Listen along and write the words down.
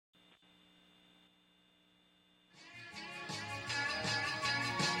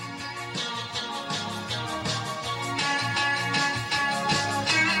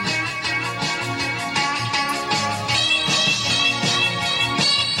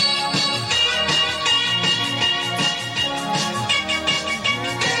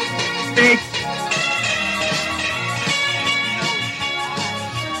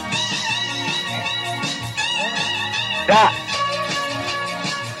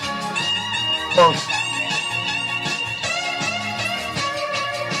Close.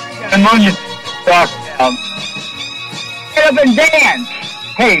 Got a million to talk about. Get up and dance.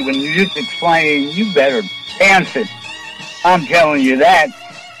 Hey, when you're just explaining, you better dance it. I'm telling you that.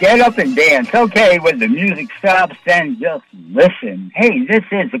 Get up and dance. Okay, when the music stops, then just listen. Hey, this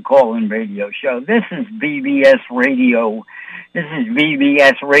is a call-in radio show. This is BBS Radio. This is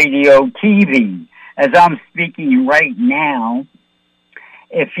BBS Radio TV. As I'm speaking right now,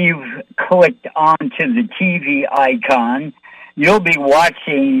 if you've clicked onto the TV icon, you'll be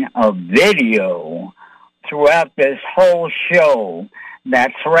watching a video throughout this whole show.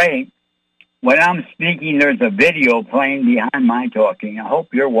 That's right. When I'm speaking, there's a video playing behind my talking. I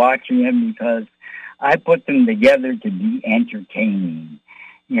hope you're watching it because I put them together to be entertaining.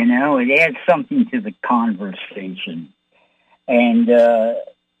 You know, it adds something to the conversation. And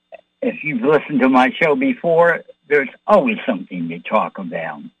if you've listened to my show before, there's always something to talk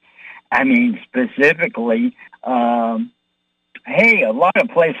about. I mean, specifically, hey, a lot of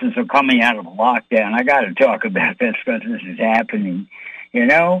places are coming out of lockdown. I got to talk about this because this is happening. You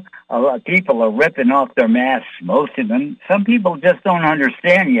know, a lot of people are ripping off their masks, most of them. Some people just don't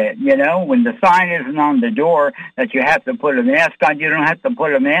understand yet, you know. When the sign isn't on the door that you have to put a mask on, you don't have to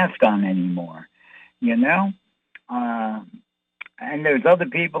put a mask on anymore, you know. And there's other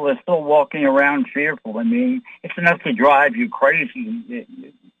people that are still walking around fearful. I mean, it's enough to drive you crazy.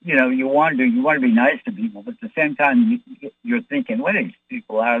 You know, you want to be nice to people, but at the same time, you're thinking, what, are these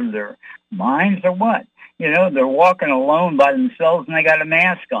people out of their minds or what? You know, they're walking alone by themselves and they got a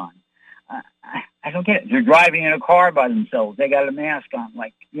mask on. I don't get it. They're driving in a car by themselves. They got a mask on.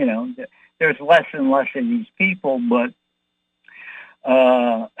 Like, you know, there's less and less of these people, but,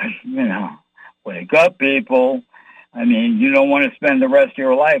 you know, wake up, people. I mean, you don't want to spend the rest of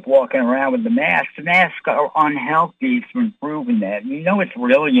your life walking around with the mask. The masks are unhealthy. It's been proven that. You know what's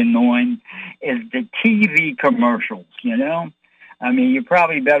really annoying is the TV commercials, you know? I mean, you're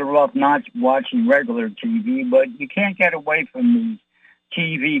probably better off not watching regular TV, but you can't get away from these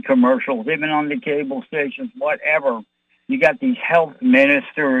TV commercials, even on the cable stations, whatever. You got these health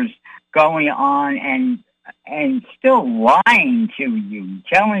ministers going on and still lying to you,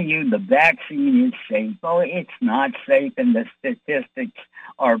 telling you the vaccine is safe. Oh, it's not safe, and the statistics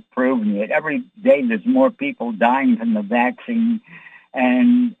are proving it. Every day there's more people dying from the vaccine,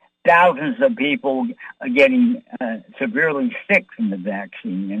 and thousands of people are getting severely sick from the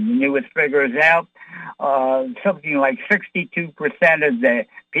vaccine. And the newest figures out, something like 62% of the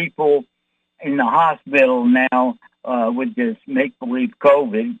people in the hospital now with this make-believe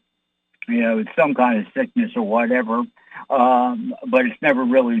COVID, you know, it's some kind of sickness or whatever, but it's never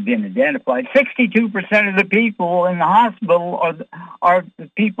really been identified. 62% of the people in the hospital are the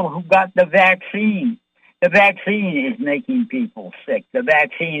people who got the vaccine. The vaccine is making people sick. The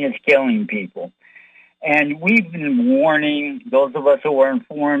vaccine is killing people. And we've been warning, those of us who are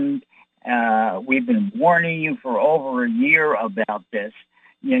informed, we've been warning you for over a year about this,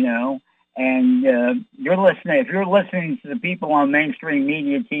 you know. And you're listening. If you're listening to the people on mainstream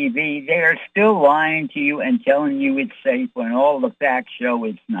media TV, they are still lying to you and telling you it's safe when all the facts show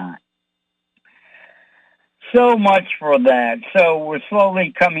it's not. So much for that. So we're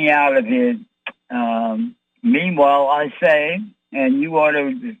slowly coming out of it. Meanwhile, I say, and you ought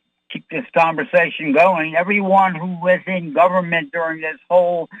to keep this conversation going, everyone who was in government during this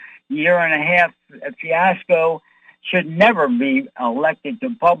whole year and a half fiasco should never be elected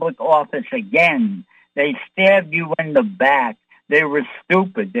to public office again. They stabbed you in the back. They were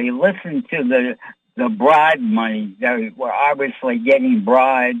stupid. They listened to the bribe money. They were obviously getting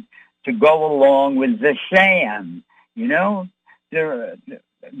bribed to go along with the sham. You know, the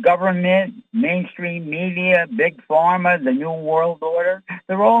government, mainstream media, big pharma, the New World Order,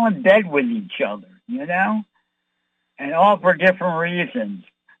 they're all in bed with each other, you know, and all for different reasons.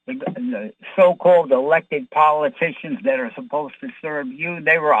 The so-called elected politicians that are supposed to serve you,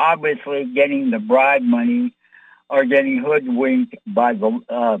 they were obviously getting the bribe money or getting hoodwinked by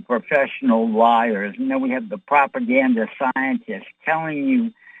the professional liars. And then we have the propaganda scientists telling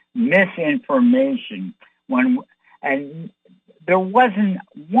you misinformation. And there wasn't,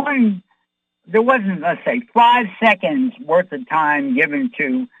 let's say, 5 seconds worth of time given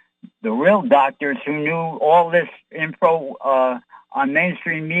to the real doctors who knew all this info on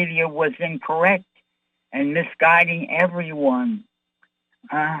mainstream media was incorrect and misguiding everyone.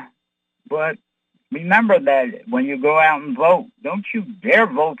 But remember that when you go out and vote, don't you dare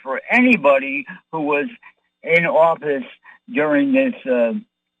vote for anybody who was in office during this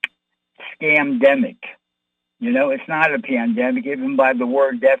scamdemic. You know, it's not a pandemic, even by the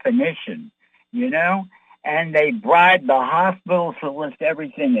word definition, you know? and they bribed the hospitals to list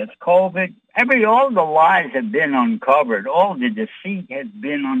everything as COVID. All the lies have been uncovered. All the deceit has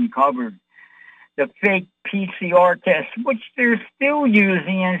been uncovered. The fake PCR tests, which they're still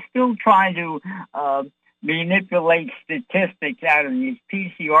using and still trying to manipulate statistics out of these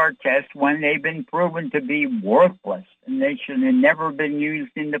PCR tests when they've been proven to be worthless and they should have never been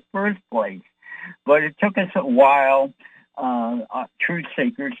used in the first place. But it took us a while, truth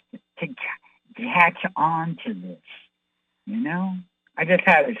seekers, to catch on to this. You know, I just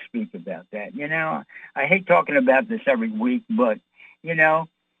had to speak about that. You know, I hate talking about this every week, but, you know,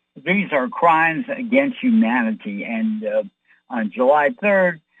 these are crimes against humanity. And on July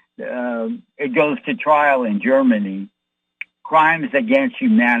 3rd, it goes to trial in Germany, crimes against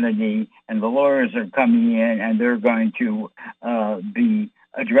humanity, and the lawyers are coming in and they're going to be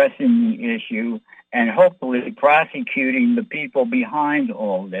addressing the issue and hopefully prosecuting the people behind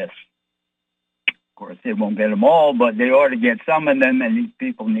all this. Of course, they won't get them all, but they ought to get some of them, and these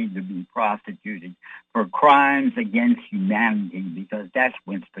people need to be prosecuted for crimes against humanity because that's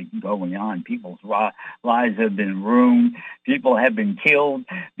what's been going on. People's lives have been ruined. People have been killed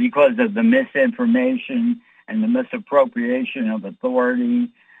because of the misinformation and the misappropriation of authority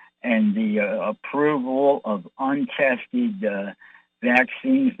and the approval of untested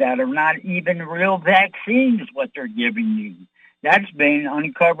vaccines that are not even real vaccines, what they're giving you. That's been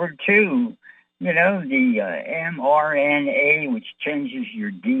uncovered too. You know, the mRNA, which changes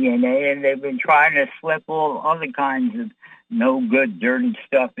your DNA, and they've been trying to slip all other kinds of no good, dirty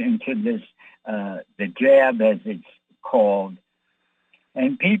stuff into this, the jab, as it's called.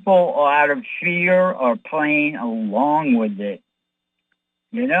 And people, out of fear, are playing along with it.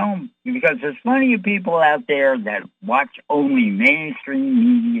 You know, because there's plenty of people out there that watch only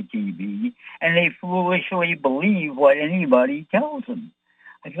mainstream media TV, and they foolishly believe what anybody tells them.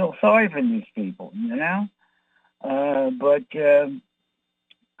 I feel sorry for these people, you know, but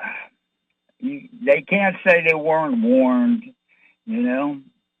they can't say they weren't warned, you know.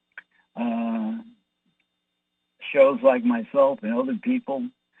 Shows like myself and other people,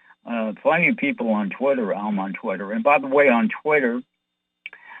 plenty of people on Twitter. I'm on Twitter. And by the way, on Twitter,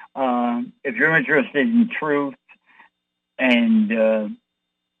 if you're interested in truth and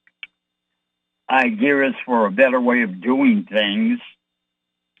ideas for a better way of doing things,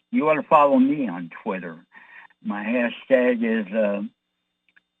 you ought to follow me on Twitter. My hashtag is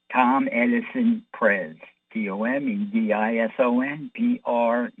Tom Edison Prez, TomEdison Prez.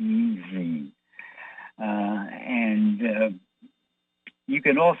 And you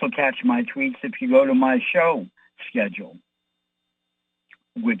can also catch my tweets if you go to my show schedule,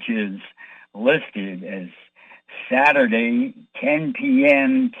 which is listed as Saturday, 10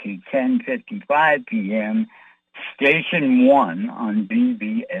 p.m. to 10:55 p.m., Station 1 on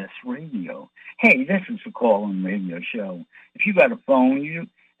BBS Radio. Hey, this is a call-in radio show. If you got a phone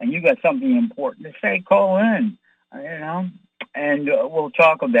and you got something important to say, call in, you know, and we'll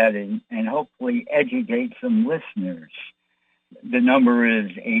talk about it and hopefully educate some listeners. The number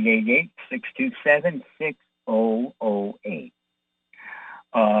is 888-627-6008.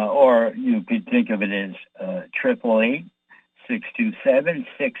 Or you could think of it as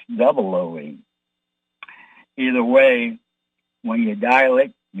 888-627-6008. Either way, when you dial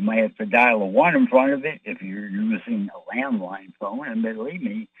it, you might have to dial a 1 in front of it if you're using a landline phone. And believe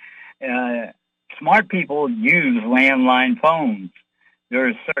me, smart people use landline phones. There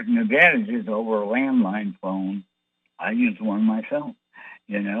are certain advantages over a landline phone. I use one myself,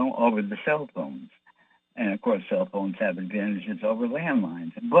 you know, over the cell phones. And, of course, cell phones have advantages over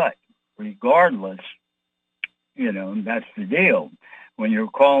landlines. But regardless, you know, that's the deal. When you're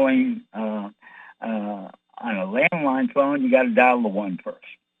calling on a landline phone, you got to dial the 1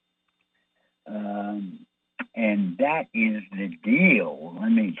 first. And that is the deal.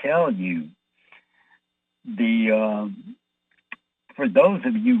 Let me tell you, for those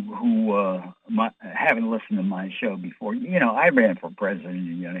of you who haven't listened to my show before, you know, I ran for president of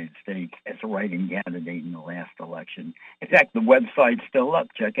the United States as a write-in candidate in the last election. In fact, the website's still up.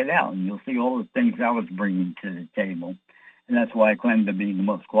 Check it out, and you'll see all the things I was bringing to the table. And that's why I claim to be the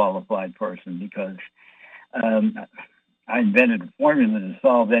most qualified person, because I invented a formula to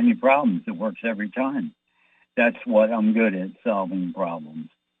solve any problems. It works every time. That's what I'm good at, solving problems.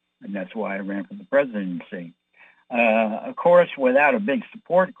 And that's why I ran for the presidency. Of course, without a big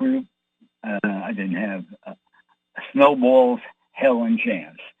support group, I didn't have a snowball's hell and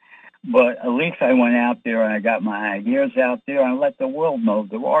chance. But at least I went out there and I got my ideas out there and I let the world know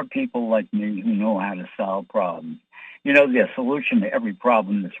there are people like me who know how to solve problems. You know, the solution to every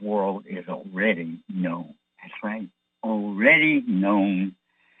problem in this world is already known. That's right, already known.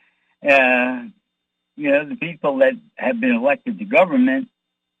 You the people that have been elected to government,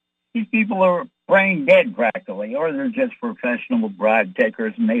 these people are brain dead practically, or they're just professional bribe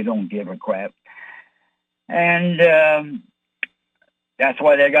takers and they don't give a crap. And that's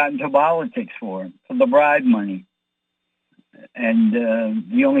why they got into politics for the bribe money. And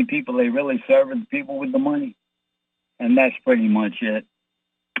the only people they really serve are the people with the money. And that's pretty much it.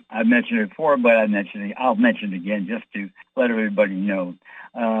 I've mentioned it before, but I'll mention it again just to let everybody know.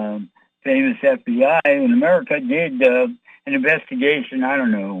 Famous FBI in America did an investigation, I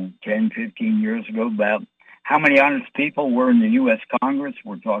don't know, 10, 15 years ago about how many honest people were in the U.S. Congress.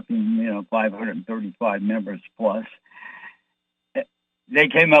 We're talking, 535 members plus. They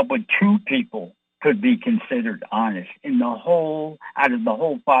came up with 2 people could be considered honest out of the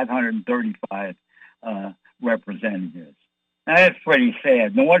whole 535 representatives. Now, that's pretty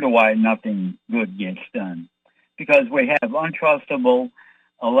sad. No wonder why nothing good gets done. Because we have untrustable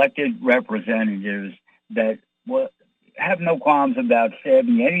elected representatives that have no qualms about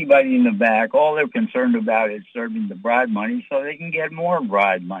stabbing anybody in the back. All they're concerned about is serving the bribe money so they can get more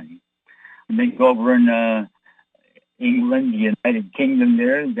bribe money. I think over in England, the United Kingdom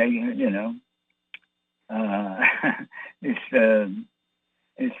there,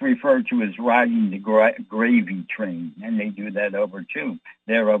 it's referred to as riding the gravy train, and they do that over too.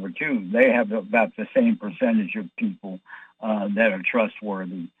 They have about the same percentage of people that are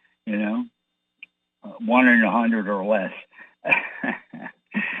trustworthy, 1 in 100 or less.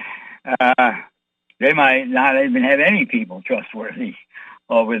 They might not even have any people trustworthy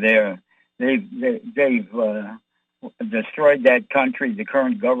over there. They've destroyed that country. The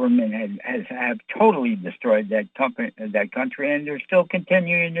current government have totally destroyed that country, and they're still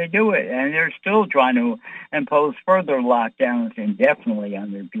continuing to do it. And they're still trying to impose further lockdowns indefinitely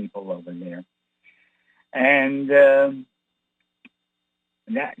on their people over there. And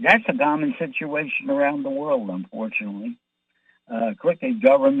that's a common situation around the world, unfortunately. Crooked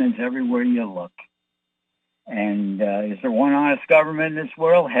governments everywhere you look. And is there one honest government in this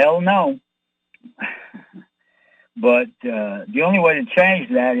world? Hell no. But the only way to change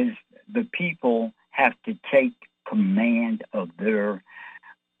that is the people have to take command of their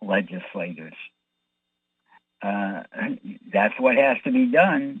legislators. That's what has to be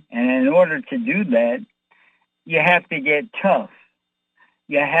done. And in order to do that, you have to get tough.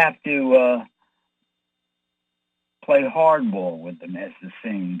 You have to play hardball with them, as the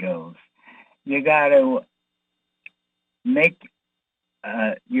saying goes. You got to make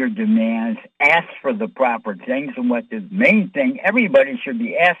your demands, ask for the proper things, and what the main thing everybody should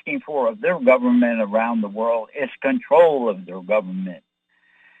be asking for of their government around the world is control of their government.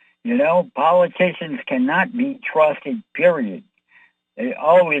 Politicians cannot be trusted, period. They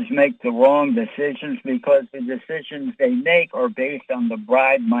always make the wrong decisions because the decisions they make are based on the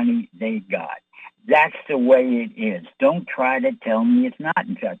bribe money they got. That's the way it is. Don't try to tell me it's not.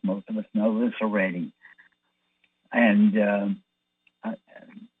 In fact, most of us know this already. And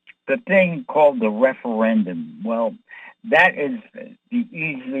the thing called the referendum, well, that is the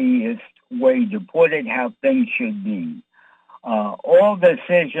easiest way to put it, how things should be. All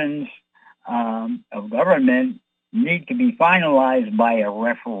decisions of government need to be finalized by a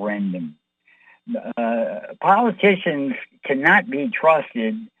referendum. Politicians cannot be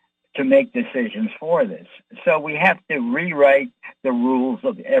trusted to make decisions for this. So we have to rewrite the rules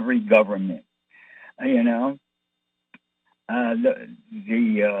of every government.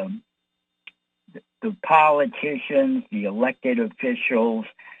 The politicians, the elected officials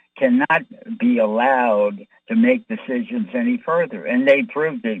cannot be allowed to make decisions any further. And they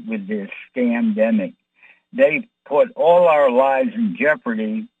proved it with this scamdemic. They put all our lives in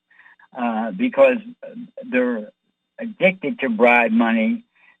jeopardy because they're addicted to bribe money.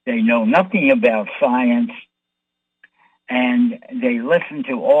 They know nothing about science, and they listen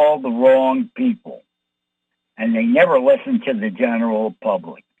to all the wrong people. And they never listen to the general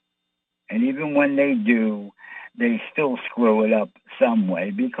public. And even when they do, they still screw it up some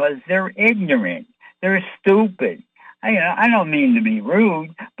way because they're ignorant. They're stupid. I don't mean to be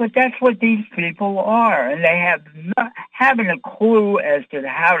rude, but that's what these people are. And they haven't a clue as to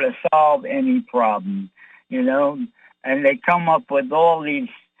how to solve any problem, And they come up with all these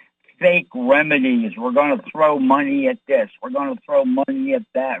fake remedies. We're going to throw money at this. We're going to throw money at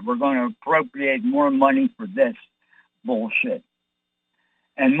that. We're going to appropriate more money for this bullshit.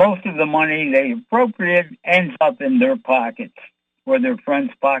 And most of the money they appropriate ends up in their pockets or their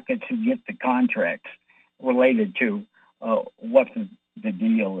friends' pockets who get the contracts related to what the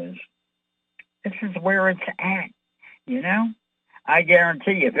deal is. This is where it's at, I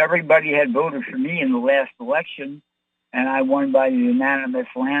guarantee if everybody had voted for me in the last election and I won by a unanimous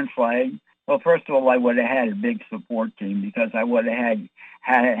landslide, Well, first of all, I would have had a big support team because I would have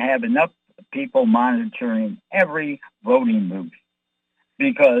have enough people monitoring every voting booth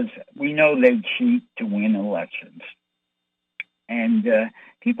because we know they cheat to win elections. And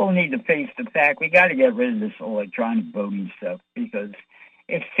people need to face the fact we got to get rid of this electronic voting stuff because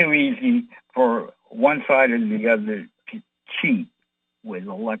it's too easy for one side or the other to cheat with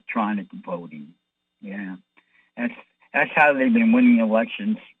electronic voting. Yeah, that's how they've been winning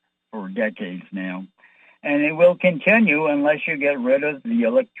elections for decades now. And it will continue unless you get rid of the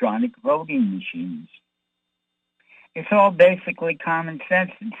electronic voting machines. It's all basically common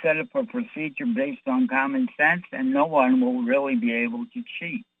sense. It's set up a procedure based on common sense, and no one will really be able to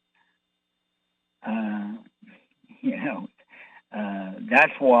cheat. Uh, you know,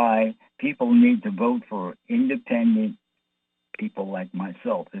 that's why people need to vote for independent people like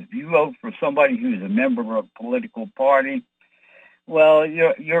myself. If you vote for somebody who's a member of a political party, well,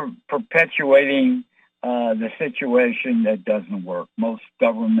 you're perpetuating the situation that doesn't work. Most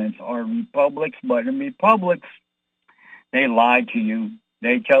governments are republics, but in republics, they lie to you.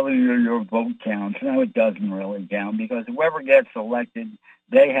 They tell you your vote counts. No, it doesn't really count because whoever gets elected,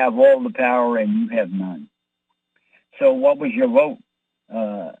 they have all the power and you have none. So what was your vote?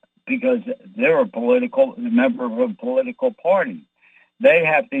 Because they're a member of a political party. They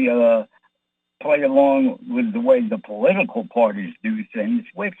have to play along with the way the political parties do things,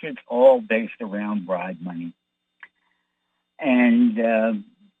 which is all based around bribe money. And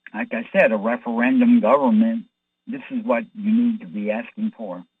like I said, a referendum government, this is what you need to be asking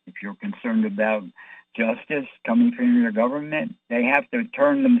for. If you're concerned about justice coming from your government, they have to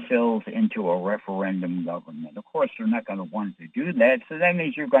turn themselves into a referendum government. Of course, they're not going to want to do that, so that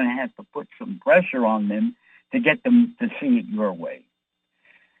means you're going to have to put some pressure on them to get them to see it your way.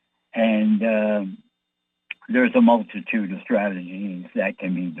 And there's a multitude of strategies that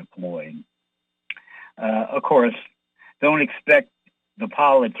can be deployed. Of course, don't expect the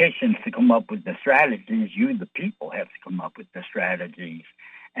politicians to come up with the strategies. You, the people, have to come up with the strategies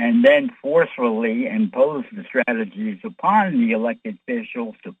and then forcefully impose the strategies upon the elected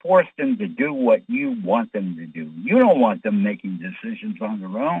officials to force them to do what you want them to do. You don't want them making decisions on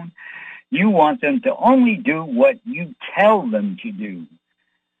their own. You want them to only do what you tell them to do.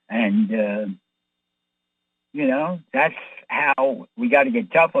 And, that's how we got to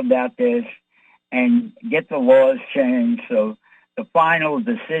get tough about this and get the laws changed so the final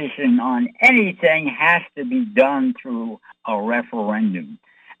decision on anything has to be done through a referendum.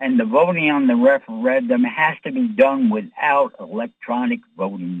 And the voting on the referendum has to be done without electronic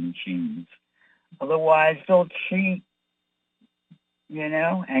voting machines. Otherwise, they'll cheat,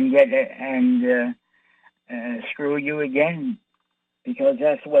 and screw you again. Because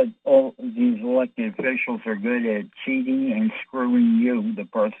that's what all these elected officials are good at, cheating and screwing you, the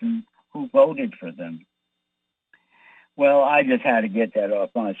person who voted for them. Well, I just had to get that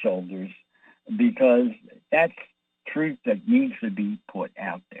off my shoulders because that's truth that needs to be put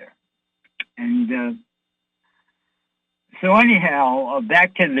out there. And so anyhow,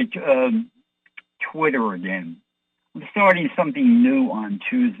 back to the Twitter again. I'm starting something new on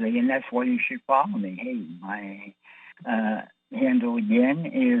Tuesday, and that's why you should follow me. Hey, my handle again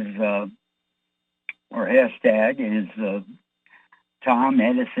is, or hashtag is Tom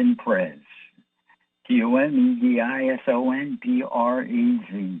Edison Prez.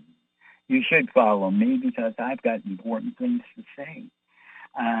 TOMEDISONPREZ. You should follow me because I've got important things to say.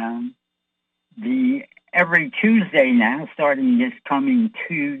 Every Tuesday now, starting this coming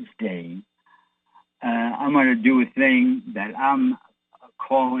Tuesday, I'm going to do a thing that I'm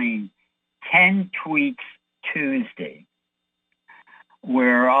calling 10 Tweets Tuesday,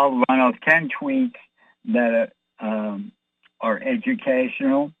 where I'll run off 10 tweets that are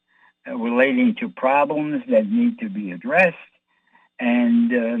educational, relating to problems that need to be addressed,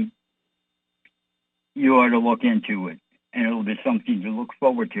 and you ought to look into it. And it'll be something to look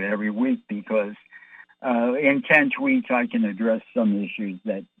forward to every week because in 10 tweets I can address some issues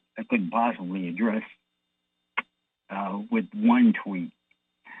that I couldn't possibly address with one tweet.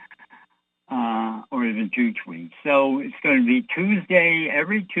 Or even 2 tweets. So it's going to be Tuesday,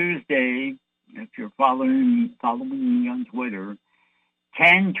 every Tuesday, if you're following me on Twitter,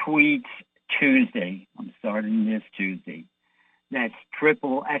 10 Tweets Tuesday. I'm starting this Tuesday. That's a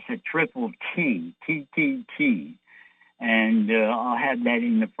triple T, T. And I'll have that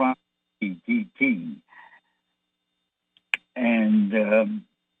in the front, T. And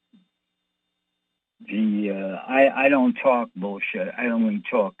I don't talk bullshit. I only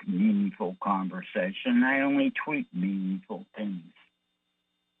talk meaningful conversation. I only tweet meaningful things.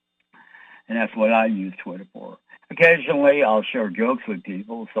 And that's what I use Twitter for. Occasionally, I'll share jokes with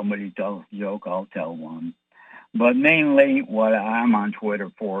people. If somebody tells a joke, I'll tell one. But mainly what I'm on Twitter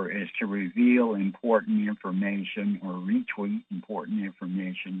for is to reveal important information or retweet important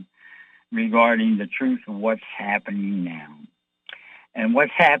information regarding the truth of what's happening now. And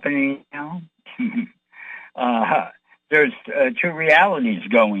what's happening now? There's two realities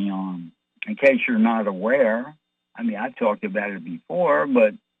going on. In case you're not aware, I mean, I've talked about it before,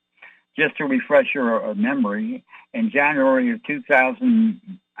 but just to refresh your memory, in January of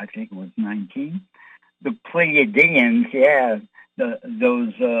 2000, I think it was 19, the Pleiadians,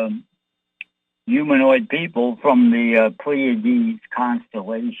 those humanoid people from the Pleiades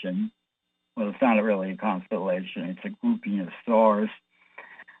constellation. Well, it's not really a constellation. It's a grouping of stars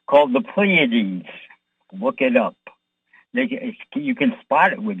called the Pleiades. Look it up. You can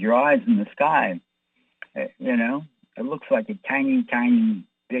spot it with your eyes in the sky. You know, it looks like a tiny, tiny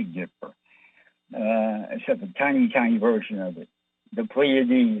Big Dipper, except a tiny, tiny version of it. The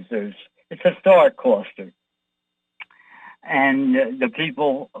Pleiades, it's a star cluster. And the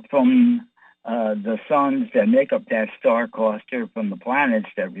people from the suns that make up that star cluster, from the planets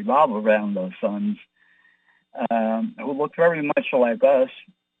that revolve around those suns, who look very much like us,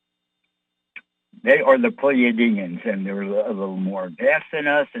 they are the Pleiadians, and they're a little more advanced than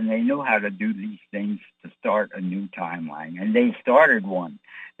us, and they know how to do these things to start a new timeline. And they started one.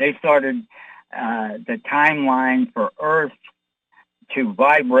 They started the timeline for Earth to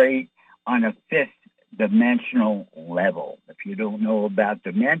vibrate on a fifth dimensional level. If you don't know about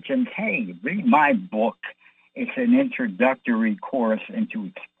dimensions, hey, read my book. It's an introductory course into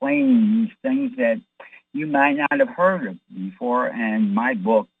explaining these things that you might not have heard of before. And my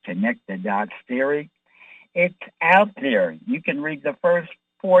book, Connect the Dots Theory, it's out there. You can read the first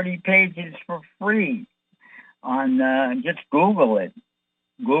 40 pages for free on, just Google it.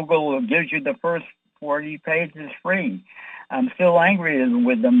 Google gives you the first 40 pages free. I'm still angry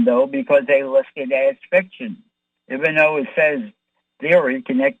with them, though, because they list it as fiction. Even though it says theory,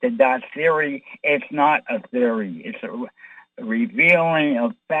 Connect the Dots Theory, it's not a theory. It's a revealing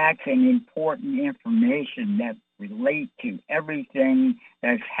of facts and important information that relate to everything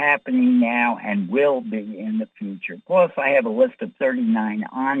that's happening now and will be in the future. Plus, I have a list of 39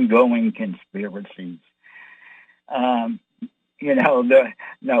 ongoing conspiracies.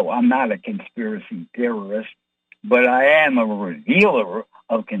 No, I'm not a conspiracy theorist, but I am a revealer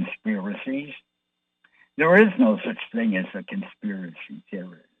of conspiracies. There is no such thing as a conspiracy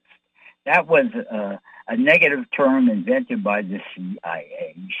theorist. That was a negative term invented by the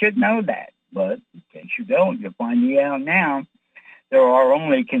CIA. You should know that, but in case you don't, you're finding out now. There are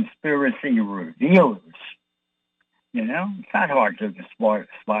only conspiracy revealers. You know, it's not hard to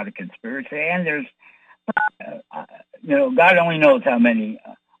spot a conspiracy, and there's, God only knows how many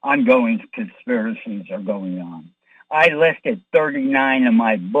ongoing conspiracies are going on. I listed 39 in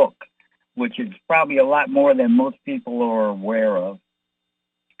my book, which is probably a lot more than most people are aware of.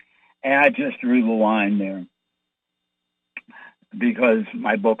 And I just drew the line there because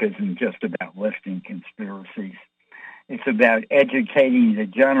my book isn't just about listing conspiracies. It's about educating the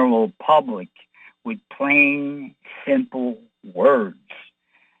general public with plain, simple words.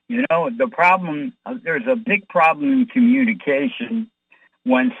 You know, the problem, there's a big problem in communication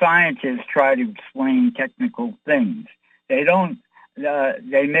when scientists try to explain technical things. They don't,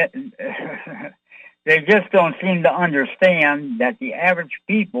 they just don't seem to understand that the average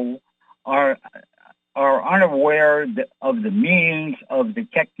people are unaware of the meanings of the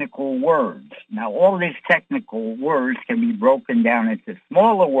technical words. Now, all these technical words can be broken down into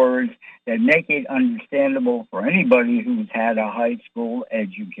smaller words that make it understandable for anybody who's had a high school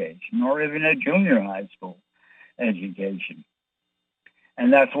education or even a junior high school education.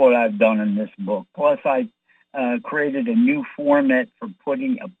 And that's what I've done in this book. Plus, I created a new format for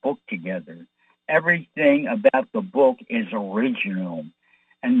putting a book together. Everything about the book is original,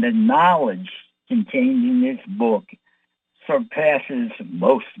 and the knowledge contained in this book surpasses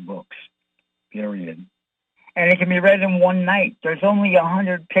most books, period. And it can be read in one night. There's only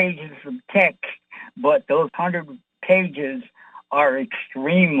 100 pages of text, but those 100 pages are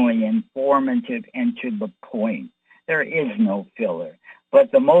extremely informative and to the point. There is no filler.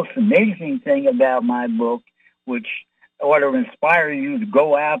 But the most amazing thing about my book, which ought to inspire you to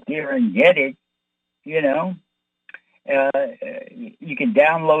go out there and get it, you know, you can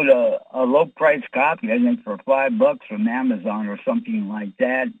download a low-price copy, I think, for $5 from Amazon or something like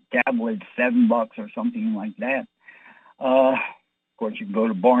that. Tablet, $7 or something like that. Of course, you can go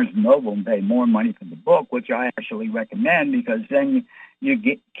to Barnes & Noble and pay more money for the book, which I actually recommend because then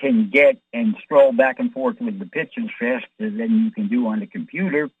you can get and scroll back and forth with the pictures faster than you can do on the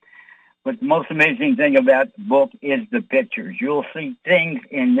computer. But the most amazing thing about the book is the pictures. You'll see things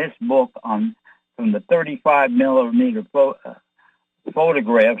in this book from the 35 millimeter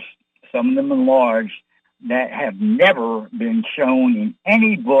photographs, some of them enlarged, that have never been shown in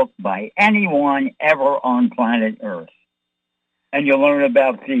any book by anyone ever on planet Earth. And you'll learn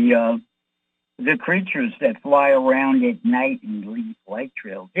about the creatures that fly around at night and leave light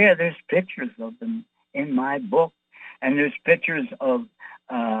trails. Yeah, there's pictures of them in my book. And there's pictures of,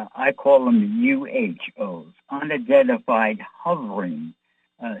 I call them UHOs, unidentified hovering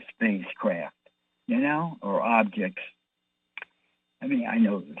spacecraft, or objects. I mean, I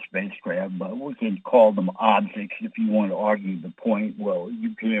know they're spacecraft, but we can call them objects if you want to argue the point. Well,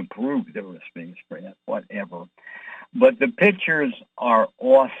 you can't prove they're a spacecraft, whatever. But the pictures are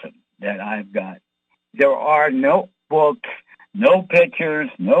awesome that I've got. There are no books, no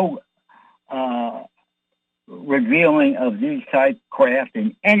pictures, no revealing of these type craft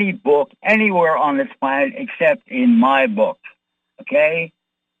in any book anywhere on this planet except in my book. Okay?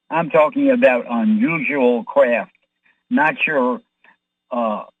 I'm talking about unusual craft, not your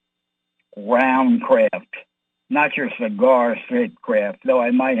round craft, not your cigar-shaped craft, though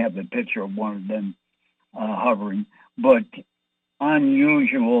I might have a picture of one of them hovering, but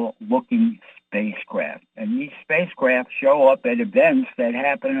unusual-looking spacecraft. And these spacecraft show up at events that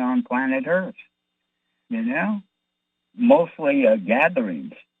happen on planet Earth, mostly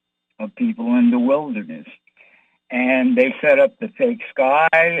gatherings of people in the wilderness. And they set up the fake sky,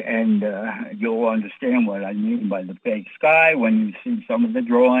 and you'll understand what I mean by the fake sky when you see some of the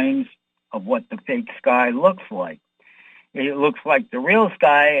drawings of what the fake sky looks like. It looks like the real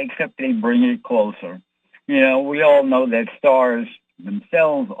sky, except they bring it closer. We all know that stars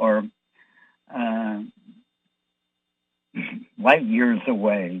themselves are light years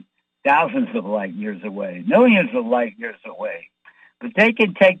away, thousands of light years away, millions of light years away. But they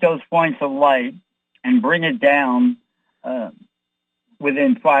can take those points of light and bring it down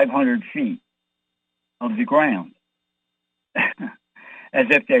within 500 feet of the ground, as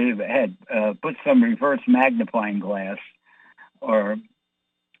if they had put some reverse magnifying glass or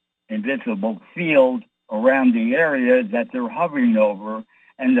invisible field around the area that they're hovering over,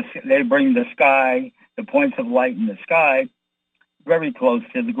 and they bring the sky, the points of light in the sky, very close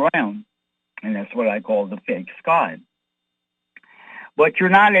to the ground, and that's what I call the fake sky. But you're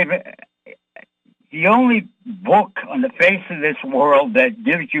not even... The only book on the face of this world that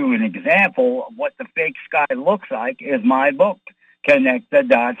gives you an example of what the fake sky looks like is my book, Connect the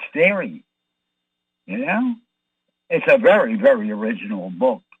Dots Theory. It's a very, very original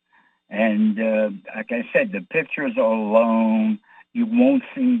book. And like I said, the pictures alone, you won't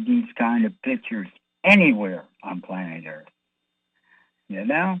see these kind of pictures anywhere on planet Earth.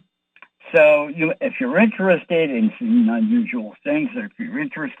 So if you're interested in seeing unusual things, or if you're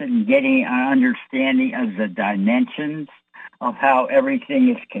interested in getting an understanding of the dimensions of how everything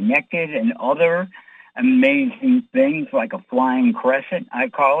is connected and other amazing things like a flying crescent, I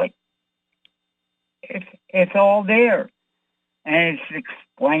call it, it's all there. And it's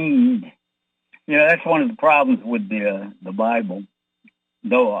explained. That's one of the problems with the Bible,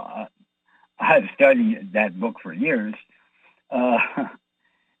 though I've studied that book for years,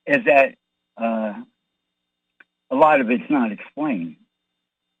 is that a lot of it's not explained.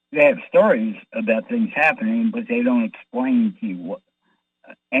 They have stories about things happening, but they don't explain to you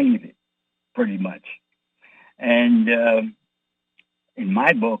any of it, pretty much. And in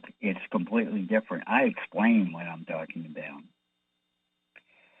my book, it's completely different. I explain what I'm talking about.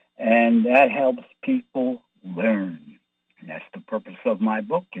 And that helps people learn. And that's the purpose of my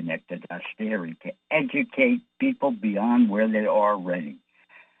book, Connect the Dots Theory, to educate people beyond where they are already.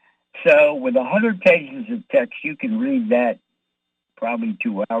 So with 100 pages of text, you can read that probably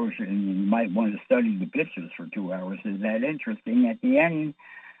 2 hours, and you might want to study the pictures for 2 hours. Is that interesting? At the end,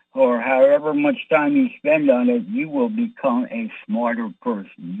 or however much time you spend on it, you will become a smarter person.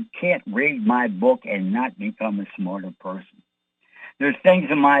 You can't read my book and not become a smarter person. There's things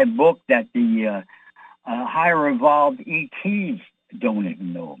in my book that the higher evolved ETs don't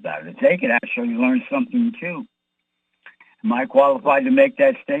even know about it. They could actually learn something too. Am I qualified to make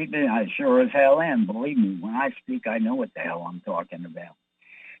that statement? I sure as hell am. Believe me, when I speak, I know what the hell I'm talking about.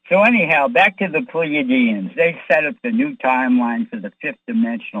 So anyhow, back to the Pleiadians. They set up the new timeline for the fifth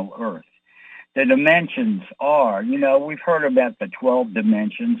dimensional Earth. The dimensions are, we've heard about the 12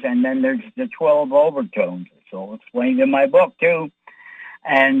 dimensions, and then there's the 12 overtones. It's all explained in my book, too.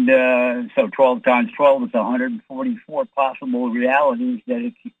 And so 12 times 12 is 144 possible realities that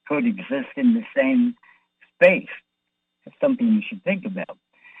it could exist in the same space. It's something you should think about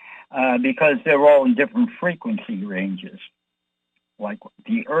because they're all in different frequency ranges. like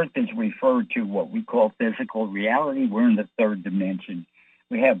the Earth is referred to what we call physical reality. We're in the third dimension.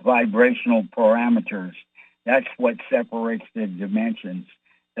 We have vibrational parameters. That's what separates the dimensions,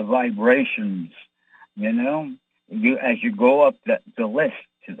 the vibrations, you know. As you go up the list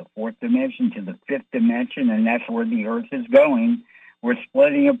to the fourth dimension, to the fifth dimension, and that's where the Earth is going. We're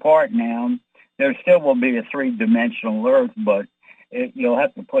splitting apart now. There still will be a three-dimensional Earth, but you'll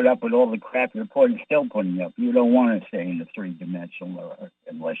have to put up with all the crap you're still putting up. You don't want to stay in the three-dimensional Earth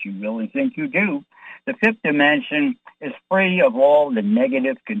unless you really think you do. The fifth dimension is free of all the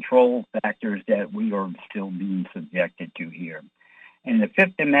negative control factors that we are still being subjected to here. In the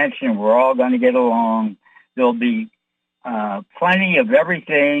fifth dimension, we're all going to get along. There'll be plenty of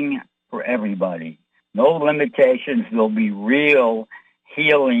everything for everybody. No limitations. There'll be real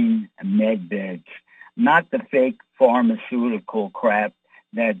healing med beds, not the fake pharmaceutical crap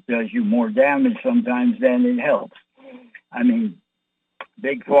that does you more damage sometimes than it helps. I mean,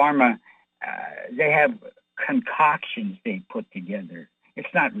 Big Pharma, they have concoctions they put together.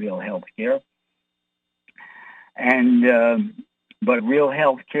 It's not real health care. And but real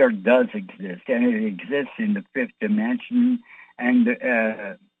health care does exist, and it exists in the fifth dimension. And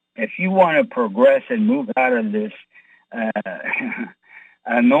if you want to progress and move out of this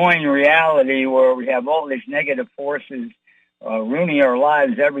annoying reality where we have all these negative forces ruining our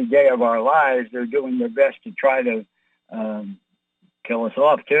lives every day of our lives, they're doing their best to try to kill us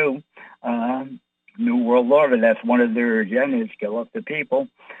off too. New World Order, that's one of their agendas, kill off the people.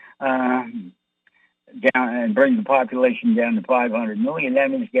 Down and bring the population down to 500 million. That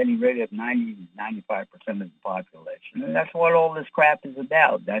means getting rid of 95% of the population. And that's what all this crap is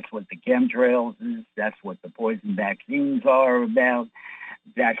about. That's what the chemtrails is. That's what the poison vaccines are about.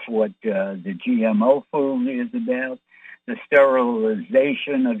 That's what the GMO food is about. The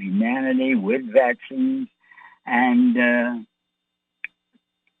sterilization of humanity with vaccines and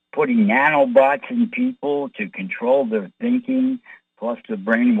putting nanobots in people to control their thinking, plus the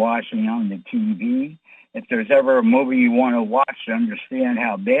brainwashing on the TV. If there's ever a movie you want to watch to understand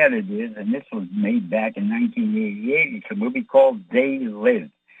how bad it is, and this was made back in 1988, it's a movie called They Live,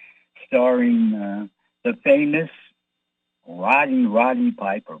 starring the famous Roddy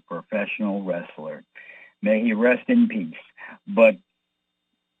Piper, professional wrestler. May he rest in peace. But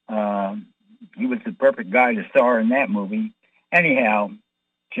he was the perfect guy to star in that movie. Anyhow,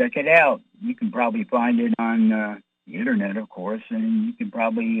 check it out. You can probably find it on the internet, of course, and you can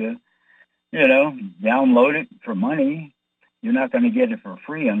probably, download it for money. You're not going to get it for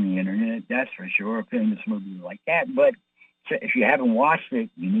free on the internet, that's for sure, a famous movie like that. But if you haven't watched it,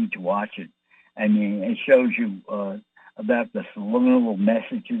 you need to watch it. I mean, it shows you about the subliminal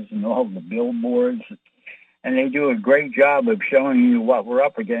messages and all the billboards. And they do a great job of showing you what we're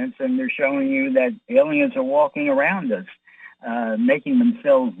up against, and they're showing you that aliens are walking around us, making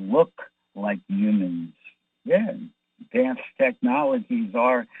themselves look like humans. Yeah, advanced technologies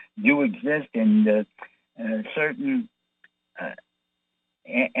do exist, and certain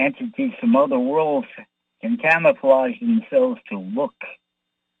entities from other worlds can camouflage themselves to look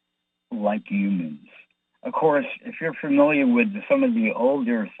like humans. Of course, if you're familiar with some of the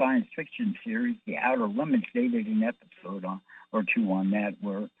older science fiction series, The Outer Limits, they did an episode or two on that,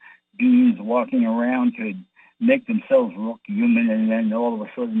 where beings walking around could make themselves look human, and then all of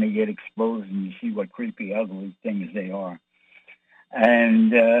a sudden they get exposed and you see what creepy, ugly things they are.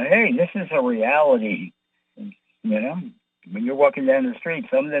 And, hey, this is a reality. When you're walking down the street,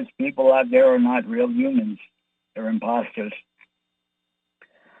 some of those people out there are not real humans. They're imposters.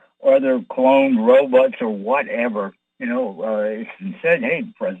 Or they're cloned robots or whatever. It's been said, hey,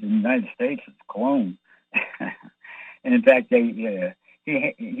 the President of the United States is a clone. And in fact, he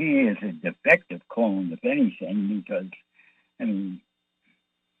is a defective clone, if anything, because,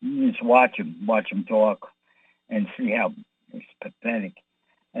 you just watch him talk and see how it's pathetic.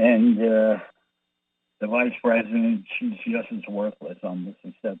 And the Vice President, she's just as worthless on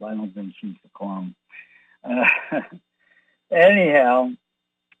this stuff. I don't think she's a clone. Anyhow,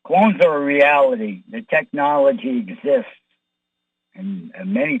 clones are a reality. The technology exists. And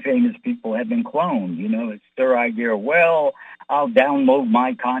many famous people have been cloned. It's their idea, well, I'll download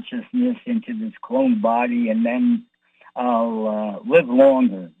my consciousness into this cloned body and then I'll live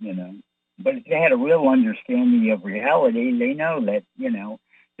longer, But if they had a real understanding of reality, they know that,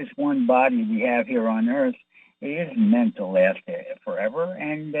 this one body we have here on Earth, it isn't meant to last forever.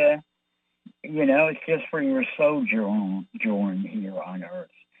 And, it's just for your sojourn here on Earth.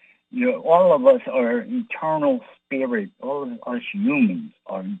 All of us are eternal spirit. All of us humans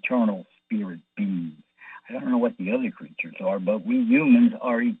are eternal spirit beings. I don't know what the other creatures are, but we humans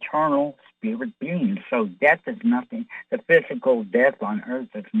are eternal spirit beings. So death is nothing, the physical death on earth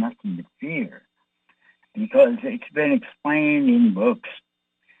is nothing to fear, because it's been explained in books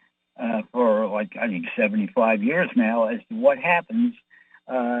for like, I think, 75 years now as to what happens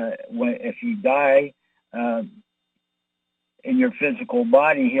if you die in your physical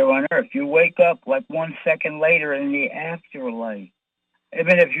body here on earth. You wake up like 1 second later in the afterlife.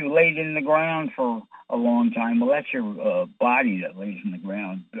 Even if you laid in the ground for a long time, well, that's your body that lays in the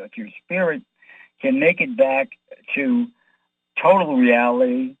ground. But your spirit can make it back to total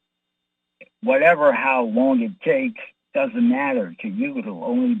reality, whatever how long it takes, doesn't matter. To you, it'll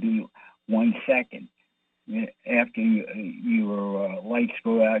only be 1 second. After your lights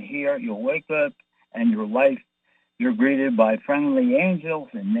go out here, you'll wake up, and your life, you're greeted by friendly angels,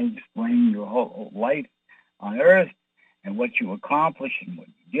 and they explain your whole life on earth and what you accomplished and what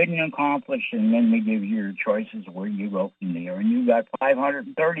you didn't accomplish, and then they give you your choices where you go from there. And you got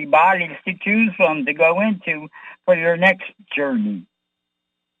 530 bodies to choose from to go into for your next journey.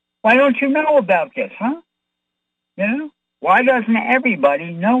 Why don't you know about this, huh? You know? Why doesn't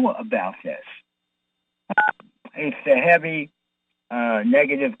everybody know about this? It's the heavy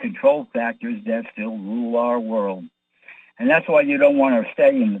negative control factors that still rule our world. And that's why you don't want to stay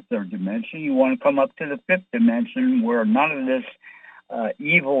in the third dimension. You want to come up to the fifth dimension where none of this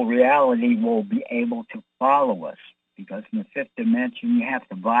evil reality will be able to follow us. Because in the fifth dimension, you have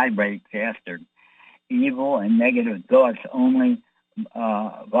to vibrate faster. Evil and negative thoughts only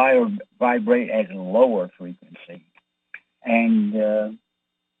vibrate at a lower frequency. And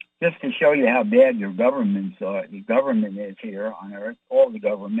just to show you how bad your governments are, the government is here on Earth, all the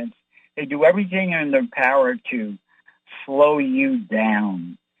governments, they do everything in their power to slow you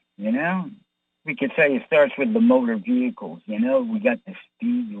down, you know? We could say it starts with the motor vehicles, you know? We got the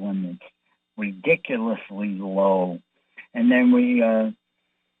speed limits ridiculously low. And then we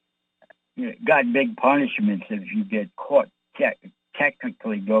got big punishments if you get caught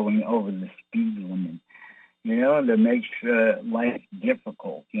technically going over the speed limit. You know, that makes life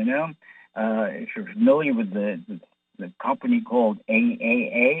difficult, you know? If you're familiar with the company called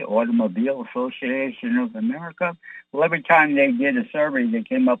AAA, Automobile Association of America, well, every time they did a survey, they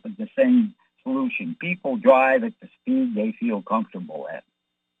came up with the same solution. People drive at the speed they feel comfortable at.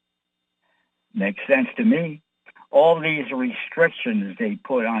 Makes sense to me. All these restrictions they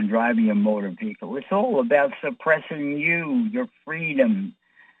put on driving a motor vehicle, it's all about suppressing you, your freedom,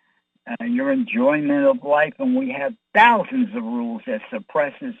 your enjoyment of life, and we have thousands of rules that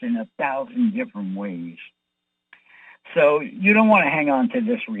suppress us in 1,000 different ways. So you don't want to hang on to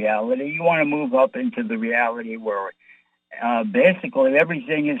this reality. You want to move up into the reality where basically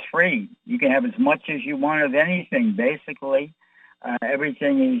everything is free. You can have as much as you want of anything, basically.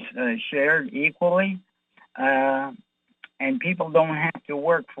 Everything is shared equally, and people don't have to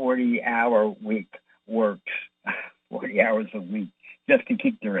work 40-hour week works, 40 hours a week, just to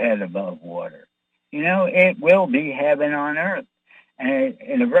keep their head above water. You know, it will be heaven on earth. And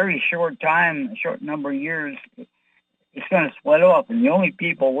in a very short time, a short number of years, it's going to split off. And the only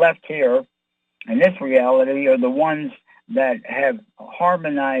people left here in this reality are the ones that have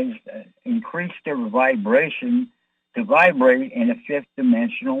harmonized, increased their vibration to vibrate in a fifth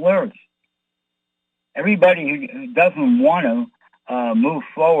dimensional earth. Everybody who doesn't want to move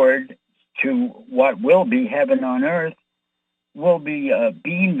forward to what will be heaven on earth will be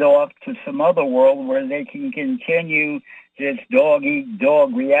beamed off to some other world where they can continue this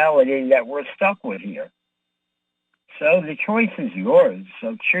dog-eat-dog reality that we're stuck with here. So the choice is yours.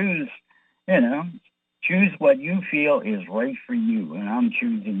 So choose what you feel is right for you. And I'm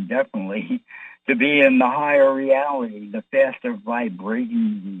choosing definitely to be in the higher reality, the faster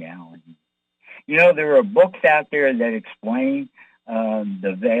vibrating reality. You know, there are books out there that explain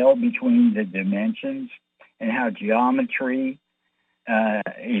the veil between the dimensions and how geometry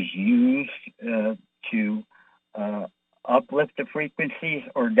is used to uplift the frequencies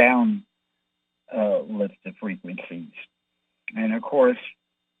or down lift the frequencies. And of course,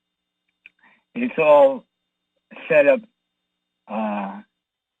 it's all set up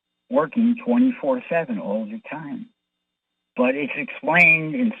working 24/7 all the time. But it's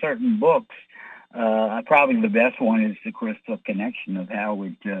explained in certain books. Probably the best one is The Crystal Connection, of how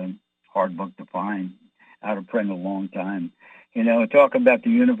it, hard book to find, out of print a long time. You know, talk about the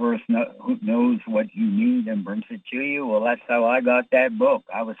universe who knows what you need and brings it to you. Well, that's how I got that book.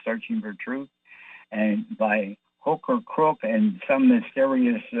 I was searching for truth, and by hook or crook and some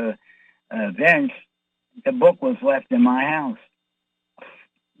mysterious events, the book was left in my house.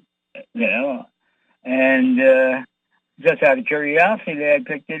 You know, and just out of curiosity, I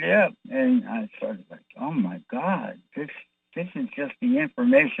picked it up, and I started like, oh my God, this This is just the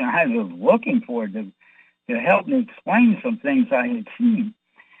information I was looking for to help me explain some things I had seen.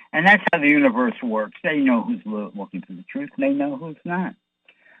 And that's how the universe works. They know who's looking for the truth, and they know who's not.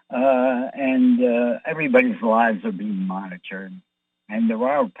 And everybody's lives are being monitored. And there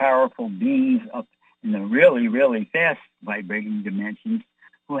are powerful beings up in the really, really fast vibrating dimensions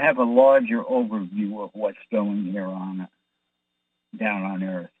who have a larger overview of what's going here down on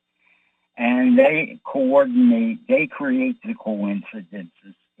Earth. And they coordinate, they create the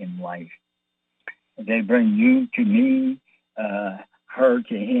coincidences in life. They bring you to me, her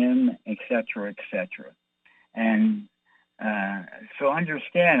to him, etc., etc. And so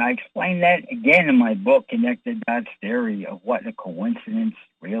understand, I explain that again in my book, Connected Dots Theory, of what a coincidence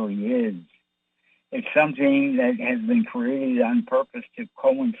really is. It's something that has been created on purpose to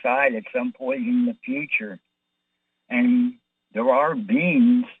coincide at some point in the future. And there are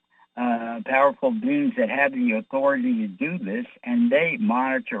beings, powerful beings that have the authority to do this, and they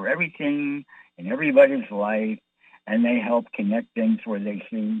monitor everything in everybody's life, and they help connect things where they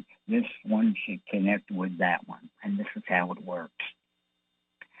see this one should connect with that one. And this is how it works.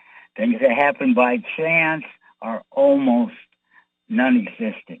 Things that happen by chance are almost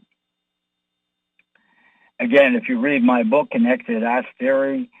non-existent. Again, if you read my book, Connected Dots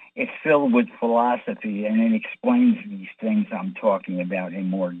Theory, it's filled with philosophy, and it explains these things I'm talking about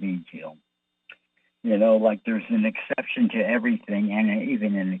in more detail. You know, like there's an exception to everything, and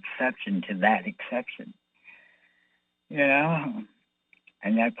even an exception to that exception. You know,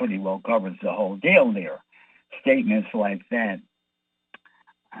 and that pretty well covers the whole deal there. Statements like that.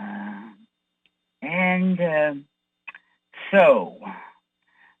 So,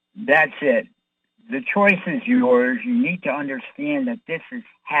 that's it. The choice is yours. You need to understand that this is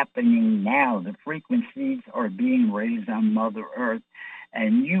happening now. The frequencies are being raised on Mother Earth,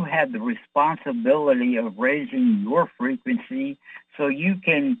 and you have the responsibility of raising your frequency so you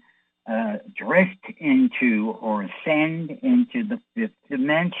can drift into or ascend into the fifth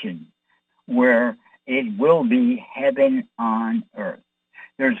dimension, where it will be heaven on earth.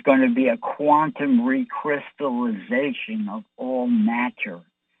 There's going to be a quantum recrystallization of all matter.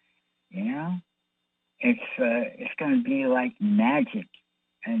 You know, it's going to be like magic,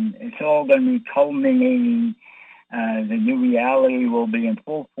 and it's all going to be culminating. The new reality will be in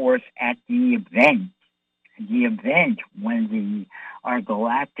full force at the event. The event when our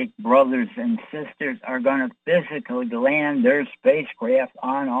galactic brothers and sisters are going to physically land their spacecraft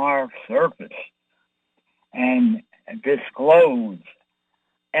on our surface and disclose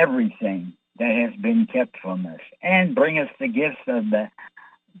everything that has been kept from us and bring us the gifts of the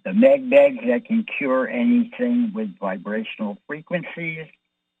med beds that can cure anything with vibrational frequencies,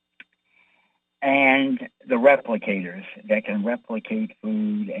 and the replicators that can replicate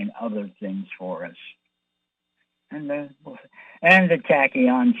food and other things for us. And the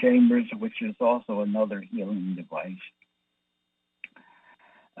tachyon chambers, which is also another healing device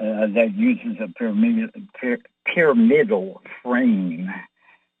that uses a pyramidal frame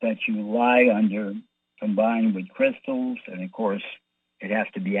that you lie under, combined with crystals, and of course, it has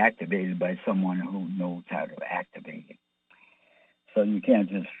to be activated by someone who knows how to activate it. So you can't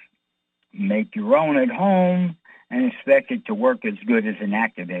just make your own at home and expect it to work as good as an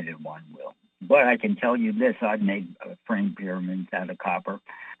activated one will. But I can tell you this, I've made frame pyramids out of copper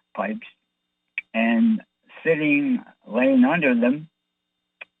pipes, and laying under them,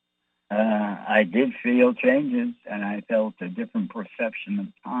 I did feel changes, and I felt a different perception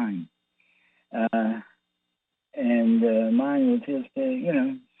of time. Mine was just,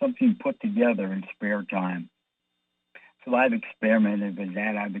 something put together in spare time. So I've experimented with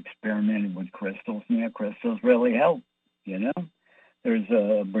that. I've experimented with crystals. Yeah, crystals really help, you know. There's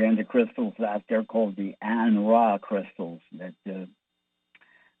a brand of crystals out there called the An-Ra crystals that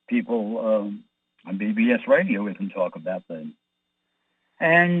people on BBS radio even talk about them.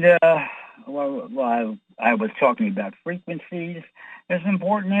 And while I was talking about frequencies, there's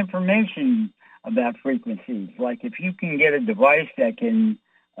important information about frequencies. Like if you can get a device that can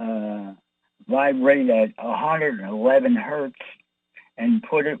vibrate at 111 hertz and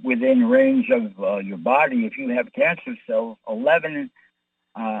put it within range of your body, if you have cancer cells,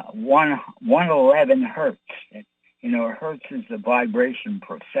 111 hertz. Hertz is the vibration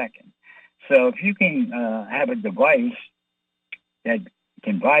per second. So if you can have a device that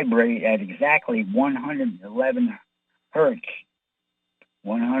can vibrate at exactly 111 hertz,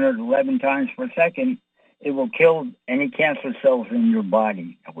 111 times per second, it will kill any cancer cells in your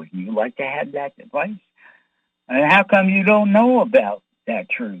body. Would you like to have that device? And how come you don't know about that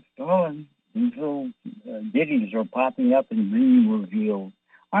truth? Oh, these little ditties are popping up and being revealed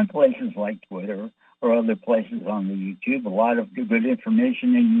on places like Twitter or other places on the YouTube. A lot of good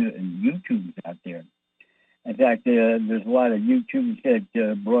information in YouTube's out there. In fact, there's a lot of YouTubes that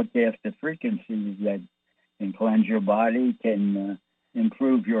broadcast the frequencies that can cleanse your body, can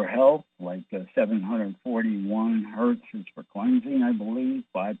improve your health, like 741 hertz is for cleansing, I believe,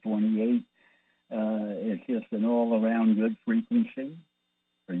 528. It's just an all-around good frequency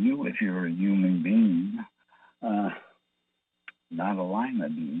for you if you're a human being. Not a lima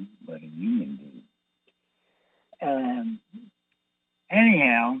bean, but a human being.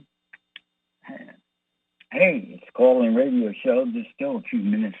 Anyhow, hey, it's a call-in radio show. There's still a few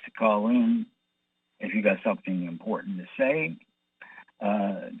minutes to call in if you got something important to say.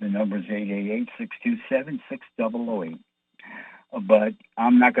 The number is 888-627-6008. But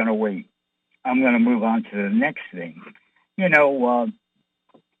I'm not going to wait. I'm going to move on to the next thing. You know,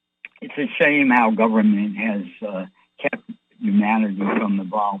 it's a shame how government has kept humanity from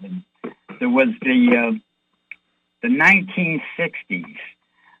evolving. There was the 1960s.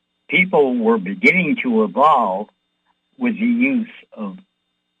 People were beginning to evolve with the use of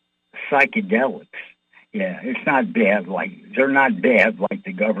psychedelics. Yeah, it's not bad. They're not bad like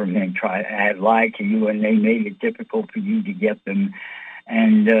the government had lied to you, and they made it difficult for you to get them,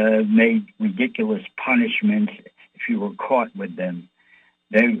 and made ridiculous punishments if you were caught with them.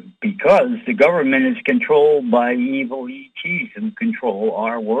 Because the government is controlled by evil ETs who control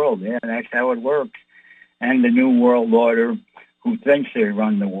our world. Yeah, that's how it works. And the New World Order, who thinks they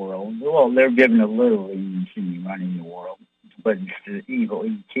run the world, well, they're given a little agency running the world. But it's the evil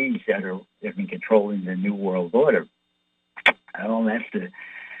ETs that are controlling the New World Order. Well, that's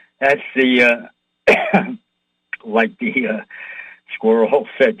the like the squirrel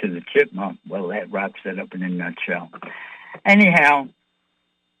said to the chipmunk. Well, that wraps it up in a nutshell. Anyhow,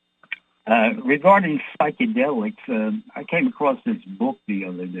 regarding psychedelics, I came across this book the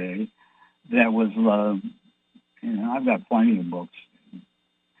other day that was, I've got plenty of books.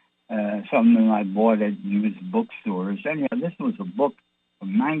 Something I bought at used bookstores. Anyhow, this was a book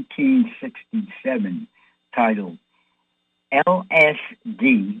from 1967 titled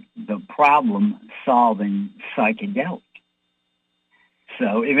LSD, the Problem-Solving Psychedelic.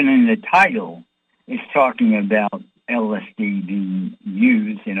 So even in the title, it's talking about LSD being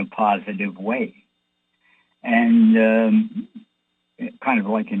used in a positive way. And kind of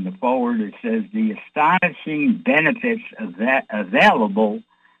like in the forward, it says, the astonishing benefits available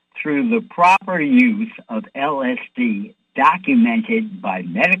through the proper use of LSD, documented by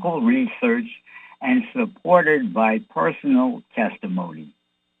medical research and supported by personal testimony.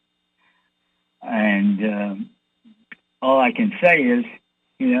 And all I can say is,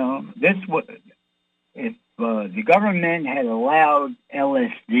 if the government had allowed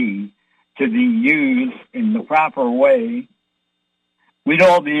LSD to be used in the proper way, we'd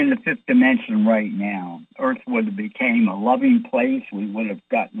all be in the fifth dimension right now. Earth would have became a loving place. We would have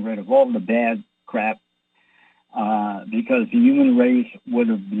gotten rid of all the bad crap because the human race would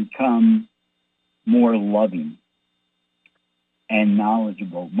have become more loving and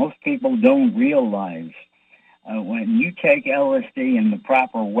knowledgeable. Most people don't realize when you take LSD in the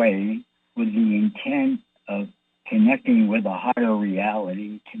proper way with the intent of connecting with a higher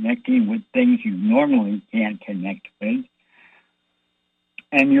reality, connecting with things you normally can't connect with,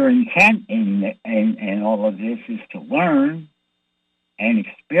 and your intent in all of this is to learn and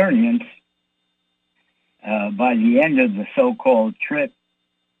experience. By the end of the so-called trip,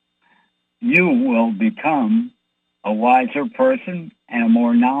 you will become a wiser person and a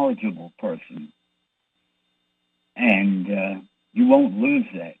more knowledgeable person. And you won't lose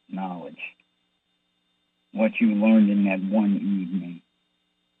that knowledge, what you learned in that one evening.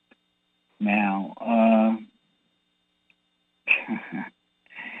 Now,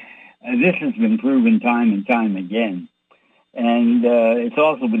 this has been proven time and time again. And it's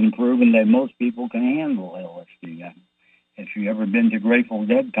also been proven that most people can handle LSD. If you've ever been to Grateful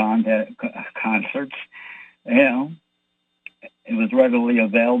Dead concerts, it was readily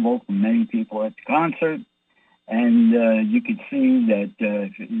available for many people at the concert. And you could see that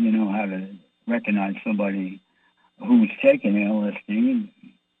if you know how to recognize somebody who's taken LSD,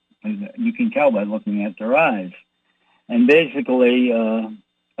 you can tell by looking at their eyes. And basically,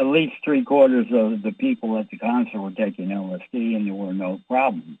 at least 3/4 of the people at the concert were taking LSD, and there were no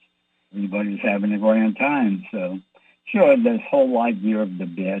problems. Everybody's having a grand time. So, sure, this whole idea of the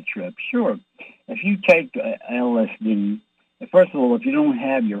bad trip. Sure, if you take LSD, first of all, if you don't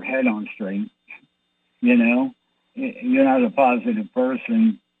have your head on straight, you're not a positive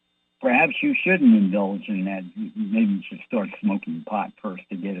person, perhaps you shouldn't indulge in that. Maybe you should start smoking pot first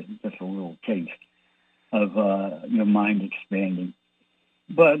to get just a little taste of your mind expanding.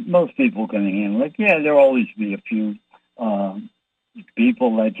 but most people can handle it. Yeah, there'll always be a few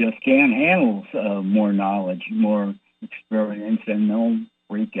people that just can't handle more knowledge, more experience, and they'll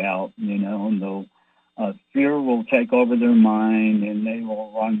freak out, and they'll fear will take over their mind, and they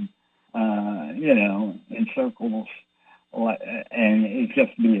will run, in circles, and it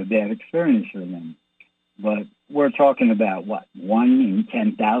just be a bad experience for them. But we're talking about, what, 1 in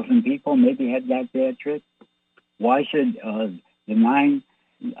 10,000 people maybe had that bad trip? Why should the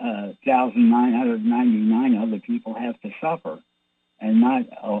 9,999 other people have to suffer and not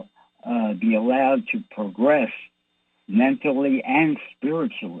be allowed to progress mentally and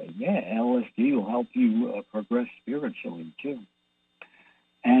spiritually? Yeah, LSD will help you progress spiritually, too.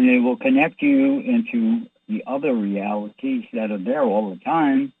 And it will connect you into the other realities that are there all the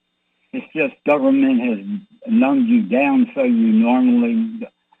time. It's just government has numbed you down so you normally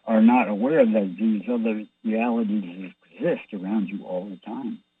are not aware that these other realities exist around you all the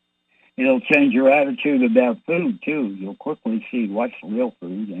time. It'll change your attitude about food, too. You'll quickly see what's real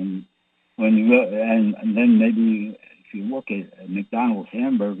food. And when you go, and then maybe if you look at a McDonald's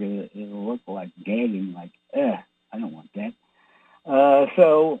hamburger, it'll look like gagging, like, I don't want that.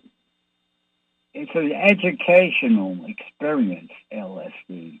 So it's an educational experience,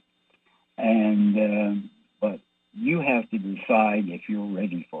 LSD. And but you have to decide if you're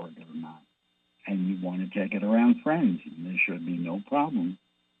ready for it or not. And you want to take it around friends, and there should be no problem.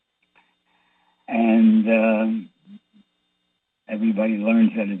 And everybody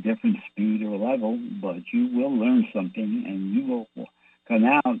learns at a different speed or level, but you will learn something, and you will come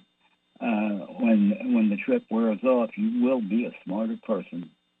out when the trip wears off. You will be a smarter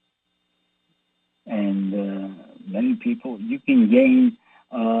person. And many people, you can gain,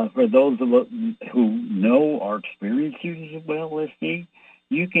 for those of us who know or experience users of LSD,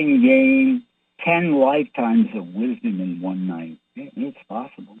 you can gain 10 lifetimes of wisdom in one night. It's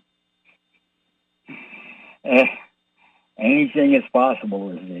possible. Anything is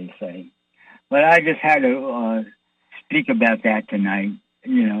possible, as they say. But I just had to speak about that tonight,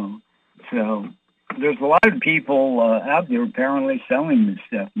 So there's a lot of people out there apparently selling this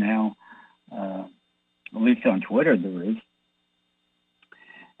stuff now. At least on Twitter there is.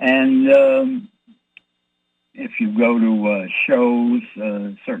 And if you go to shows,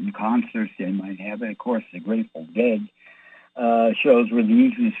 certain concerts, they might have it. Of course, the Grateful Dead shows were the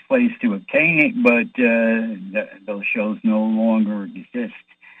easiest place to obtain it, but those shows no longer exist.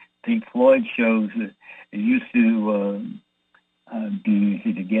 Pink Floyd shows, it used to be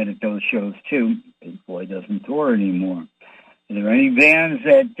easy to get at those shows, too. Pink Floyd doesn't tour anymore. Are there any bands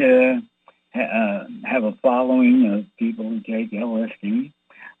that have a following of people who take LSD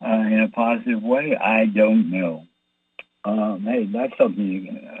in a positive way? I don't know. Hey, that's something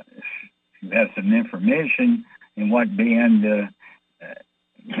if you have some information in what band,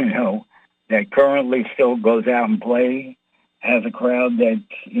 that currently still goes out and play, has a crowd that's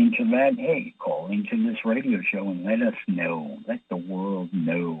into that, hey, call into this radio show and let us know. Let the world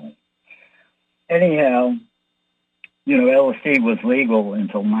know. Anyhow, LSD was legal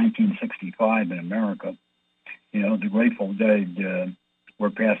until 1965 in America. The Grateful Dead were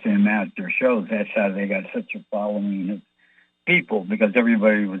passing them out at their shows. That's how they got such a following of people, because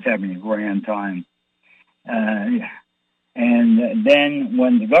everybody was having a grand time. And then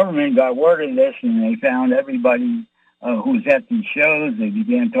when the government got word of this and they found everybody who was at these shows, they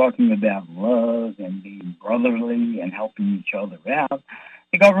began talking about love and being brotherly and helping each other out.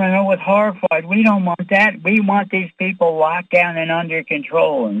 The government was horrified. We don't want that. We want these people locked down and under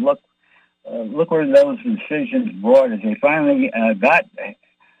control. And look where those decisions brought us. They finally got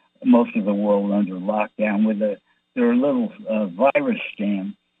most of the world under lockdown with their little virus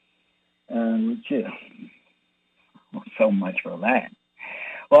scam. Which is so much for that.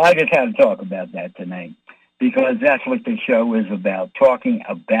 Well, I just had to talk about that tonight, because that's what the show is about, talking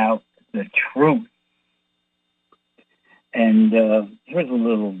about the truth. And here's a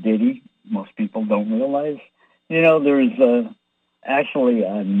little ditty most people don't realize. There's actually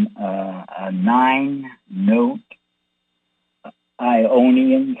a 9-note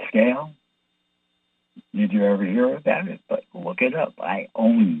Ionian scale. Did you ever hear about it? But look it up.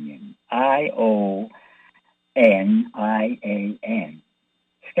 Ionian. IONIAN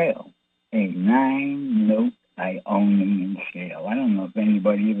scale. A 9-note Ionian scale. I don't know if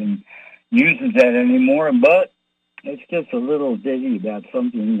anybody even uses that anymore, but it's just a little ditty about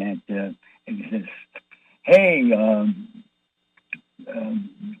something that exists. Hey,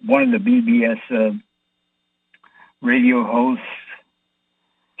 one of the BBS radio hosts,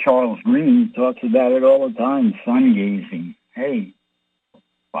 Charles Green, talks about it all the time, sun gazing. Hey,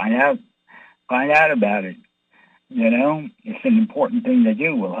 find out about it. It's an important thing to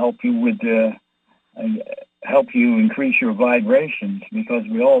do. Will help you with help you increase your vibrations, because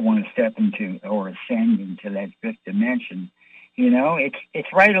we all want to step into or ascend into that fifth dimension.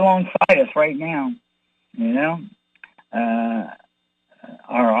 It's right alongside us right now.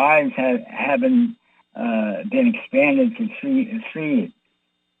 Our eyes haven't been expanded to see it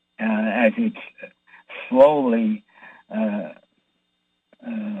as it's slowly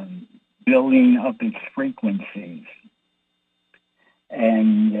building up its frequencies.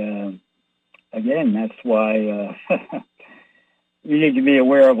 And again, that's why you need to be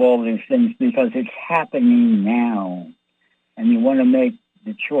aware of all these things, because it's happening now, and you want to make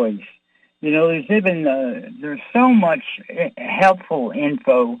the choice. There's so much helpful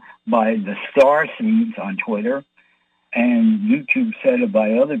info by the star seeds on Twitter, and YouTube said it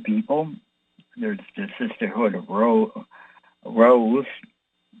by other people. There's the Sisterhood of Rose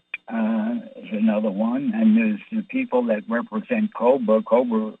is another one, and there's the people that represent Cobra.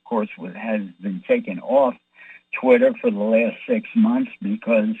 Cobra, of course, has been taken off Twitter for the last 6 months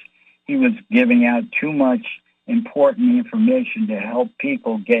because he was giving out too much important information to help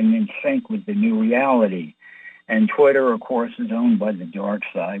people get in sync with the new reality. And Twitter, of course, is owned by the dark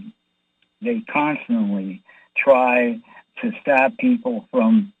side. They constantly try to stop people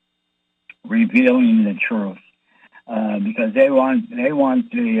from revealing the truth because they want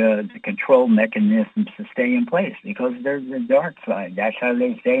the control mechanisms to stay in place, because there's the dark side. That's how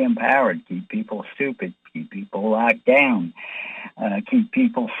they stay empowered, keep people stupid, keep people locked down, keep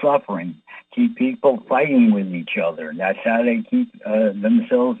people suffering, keep people fighting with each other. That's how they keep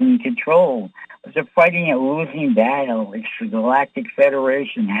themselves in control. But they're fighting a losing battle. It's the Galactic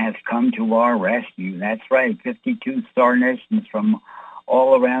Federation has come to our rescue. That's right, 52 star nations from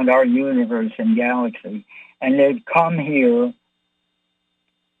all around our universe and galaxy. And they've come here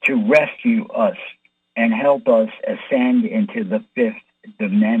to rescue us and help us ascend into the fifth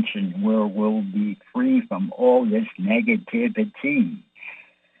dimension, where we'll be free from all this negativity.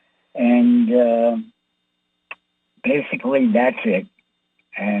 And basically that's it.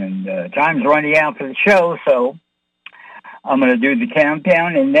 And time's running out for the show, so I'm going to do the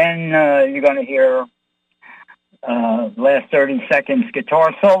countdown, and then you're going to hear last 30 seconds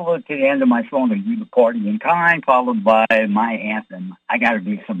guitar solo to the end of my song, "Do the Party in Kind," followed by my anthem, "I Gotta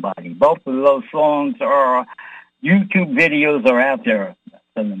Be Somebody." Both of those songs are YouTube videos are out there.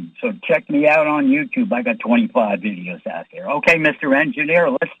 So check me out on YouTube. I got 25 videos out there. Okay, Mr. Engineer,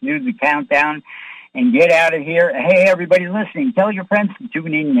 let's do the countdown and get out of here. Hey, everybody listening, tell your friends to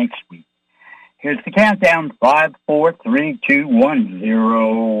tune in next week. Here's the countdown: 5, 4, 3, 2, 1,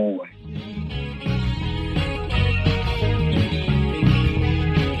 0.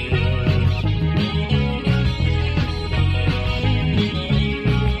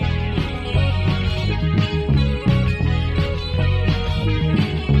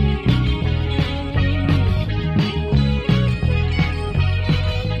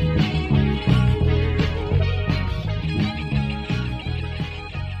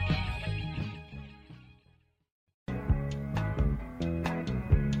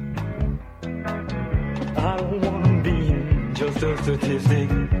 I don't wanna be just a statistic.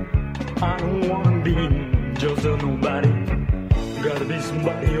 I don't wanna be just a nobody. Gotta be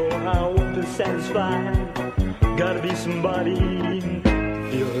somebody or I won't be satisfied. Gotta be somebody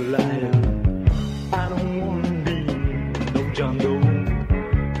to feel alive. I don't wanna be no John Doe.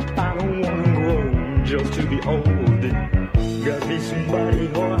 I don't wanna grow just to be old. Gotta be somebody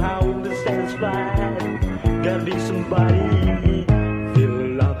or I won't be satisfied. Gotta be somebody feel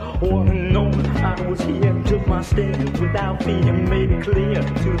alive. Wanna know I was here, took my stand without fear, made it clear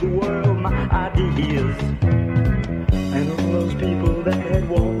to the world my ideas. And all those people that had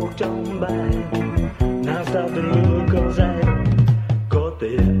walked on by, now stop to look, cause I caught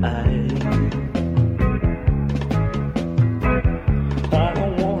their eye. I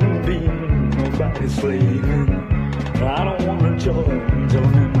don't wanna be nobody's slave. I don't wanna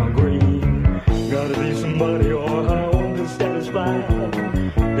join in my grave. Gotta be somebody or I won't be satisfied.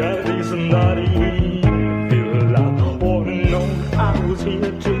 Gotta be somebody feel alive. Wanna know I was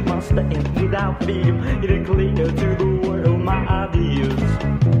here, took my stand without fear, made it clear to the world my ideas.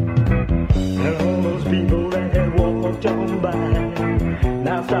 And all those people that had walked on by,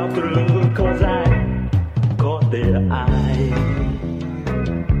 now stop to look.